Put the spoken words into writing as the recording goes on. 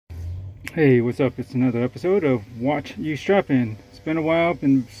Hey, what's up? It's another episode of Watch You Strappin. It's been a while,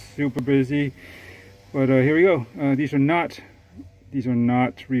 been super busy, but here we go. These are not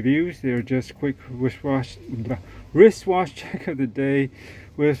reviews. They're just quick wristwatch check of the day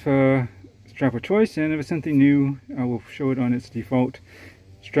with strap of choice. And if it's something new, I will show it on its default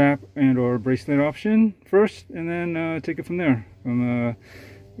strap and or bracelet option first, and then take it from there. From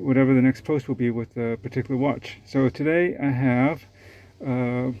whatever the next post will be with a particular watch. So today I have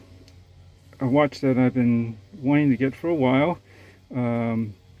a watch that I've been wanting to get for a while. There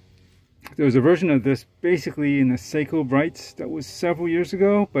was a version of this basically in the Seiko Brightz that was several years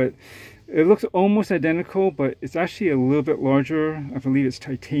ago, but it looks almost identical, but it's actually a little bit larger. I believe it's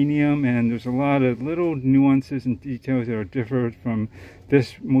titanium, and there's a lot of little nuances and details that are different from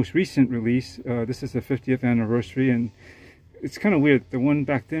this most recent release. This is the 50th anniversary, and it's kind of weird. The one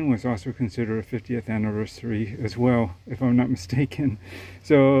back then was also considered a 50th anniversary as well, if I'm not mistaken.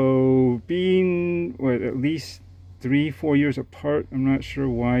 So being, what, at least 3-4 years apart, I'm not sure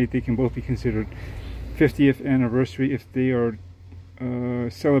why they can both be considered 50th anniversary if they are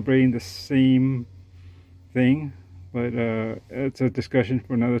celebrating the same thing. But it's a discussion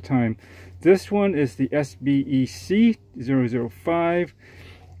for another time. This one is the SBEC005.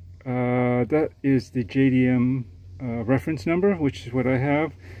 That is the JDM reference number, which is what I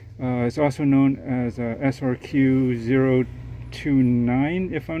have. It's also known as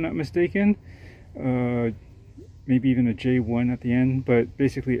SRQ029, if I'm not mistaken. Maybe even a J1 at the end, but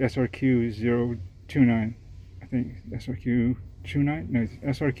basically SRQ029. I think SRQ29? No, it's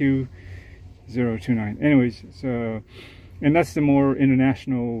SRQ029. Anyways, so, and that's the more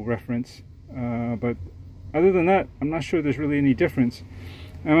international reference. But other than that, I'm not sure there's really any difference.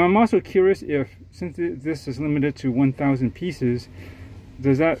 And I'm also curious if, since this is limited to 1,000 pieces,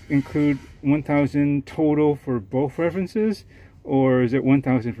 does that include 1,000 total for both references, or is it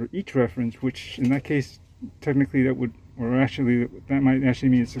 1,000 for each reference? Which, in that case, technically that would, or actually that might actually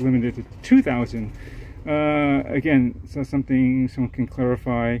mean it's limited to 2,000. Again, so something someone can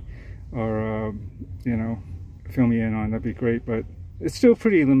clarify, or you know, fill me in on. That'd be great. But it's still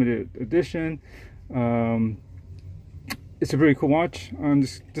pretty limited edition. It's a very cool watch. I'm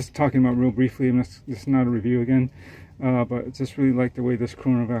just talking about real briefly, and this is not a review again, but I just really like the way this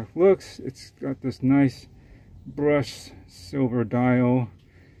chronograph looks. It's got this nice brushed silver dial,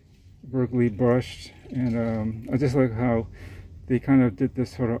 burgly brushed, and I just like how they kind of did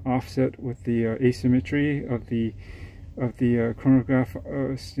this sort of offset with the asymmetry of the chronograph,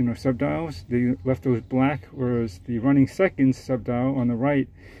 you know, subdials. They left those black, whereas the running seconds subdial on the right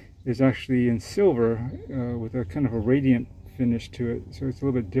is actually in silver with a kind of a radiant finish to it, so it's a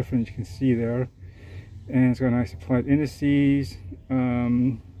little bit different. You can see there, and it's got nice applied indices.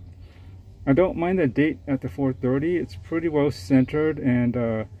 I don't mind the date at the 4:30. It's pretty well centered, and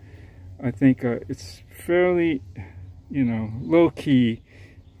I think it's fairly, you know, low key.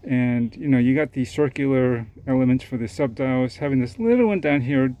 And you know, you got these circular elements for the subdials. Having this little one down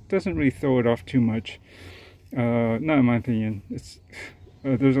here doesn't really throw it off too much. Not in my opinion. It's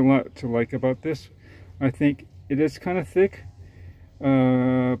there's a lot to like about this. I think it is kind of thick,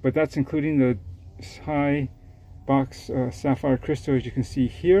 but that's including the high box sapphire crystal, as you can see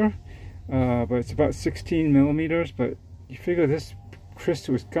here. But it's about 16 millimeters, but you figure this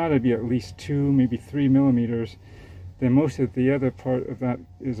crystal has got to be at least 2, maybe 3 millimeters. Then most of the other part of that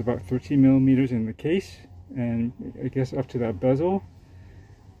is about 13 millimeters in the case, and I guess up to that bezel.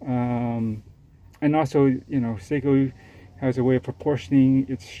 And also, you know, Seiko has a way of proportioning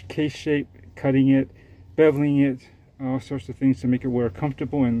its case shape, cutting it, beveling it, all sorts of things to make it wear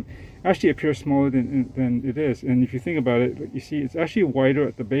comfortable and actually appear smaller than it is. And if you think about it, you see it's actually wider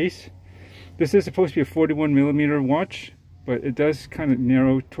at the base. This is supposed to be a 41 millimeter watch, but it does kind of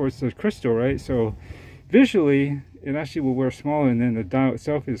narrow towards the crystal, right? So visually, it actually will wear smaller, and then the dial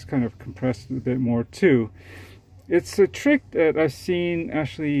itself is kind of compressed a bit more too. It's a trick that I've seen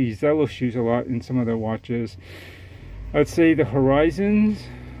actually Zelos use a lot in some of their watches. I'd say the Horizons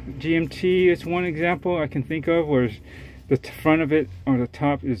GMT is one example I can think of, where the front of it or the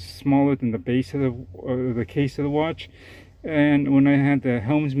top is smaller than the base of the case of the watch. And when I had the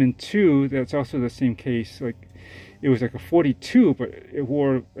Helmsman 2, that's also the same case. Like, it was like a 42, but it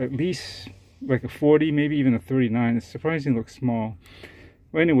wore at least like a 40, maybe even a 39. It surprisingly looks small.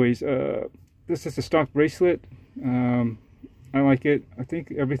 But anyways, this is a stock bracelet. I like it. I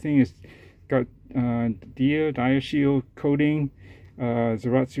think everything is got Diashield coating,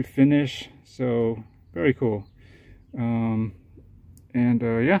 Zaratsu finish, so very cool. Yeah,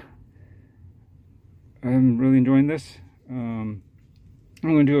 I'm really enjoying this. I'm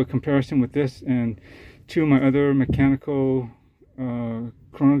going to do a comparison with this and two of my other mechanical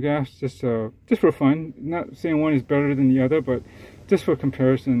chronographs just for fun. Not saying one is better than the other, but just for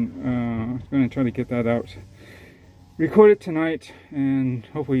comparison. I'm going to try to get that out. Record it tonight and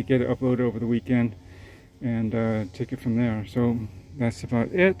hopefully get it uploaded over the weekend and take it from there. So that's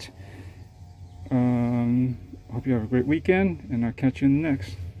about it. Hope you have a great weekend, and I'll catch you in the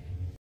next.